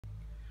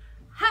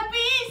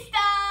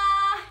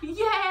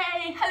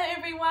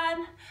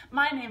everyone,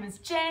 my name is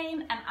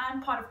Jane and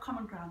I'm part of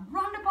Common Ground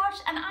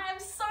Rondebosch and I am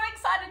so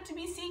excited to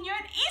be seeing you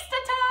at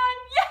Easter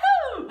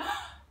time! Yahoo!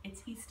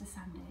 It's Easter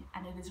Sunday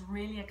and it is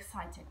really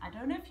exciting. I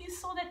don't know if you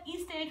saw that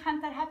Easter egg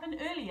hunt that happened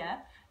earlier.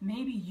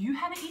 Maybe you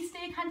had an Easter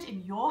egg hunt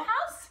in your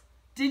house?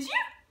 Did you?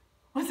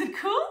 Was it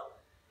cool?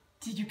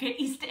 Did you get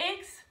Easter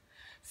eggs?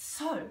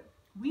 So,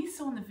 we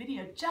saw in the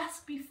video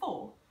just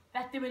before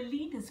that there were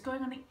leaders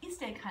going on an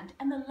Easter egg hunt,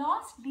 and the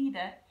last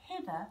leader,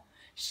 Heather,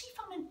 she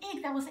found an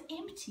egg that was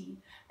empty,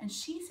 and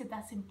she said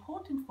that's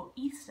important for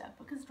Easter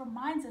because it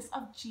reminds us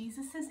of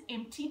Jesus's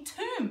empty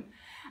tomb.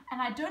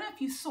 And I don't know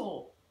if you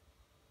saw,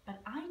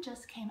 but I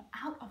just came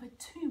out of a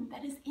tomb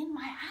that is in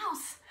my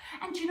house.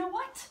 And you know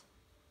what?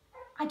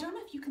 I don't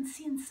know if you can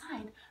see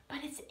inside, but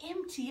it's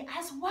empty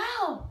as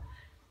well.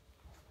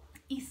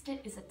 Easter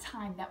is a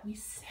time that we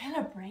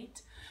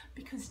celebrate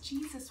because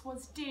Jesus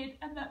was dead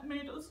and that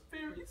made us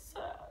very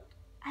sad.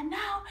 And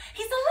now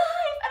he's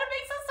alive and it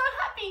makes us so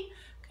happy.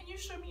 Can you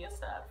show me a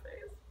sad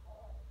face?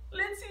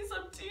 Let's see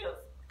some tears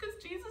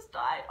because Jesus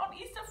died on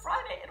Easter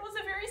Friday. It was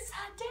a very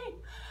sad day.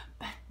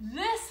 But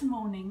this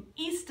morning,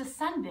 Easter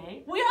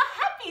Sunday, we are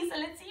happy. So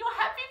let's see your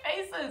happy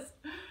faces.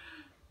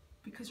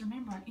 Because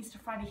remember on Easter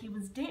Friday, he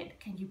was dead.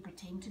 Can you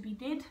pretend to be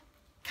dead?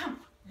 Come,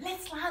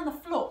 let's lie on the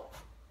floor.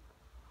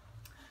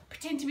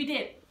 Pretend to be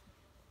dead.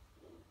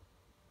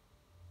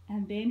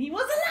 And then he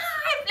was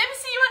alive. Let me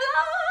see you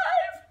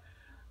alive.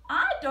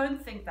 I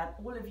don't think that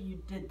all of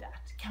you did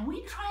that. Can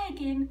we try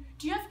again?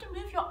 Do you have to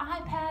move your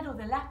iPad or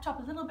the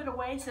laptop a little bit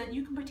away so that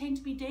you can pretend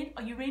to be dead?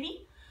 Are you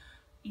ready?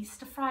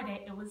 Easter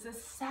Friday, it was a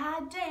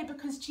sad day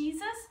because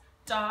Jesus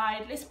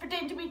died. Let's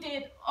pretend to be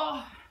dead.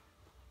 Oh.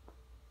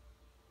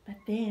 But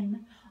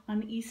then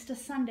on Easter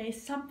Sunday,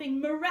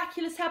 something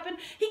miraculous happened.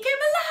 He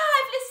came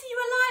alive. Let's see you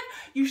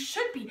alive. You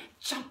should be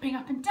jumping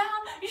up and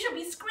down. You should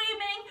be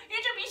screaming. You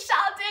should be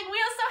shouting. We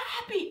are so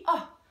happy.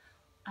 Oh,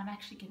 I'm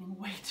actually getting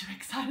way too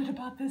excited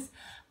about this.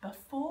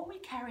 Before we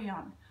carry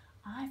on,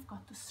 I've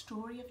got the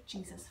story of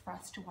Jesus for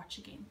us to watch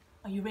again.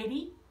 Are you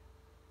ready?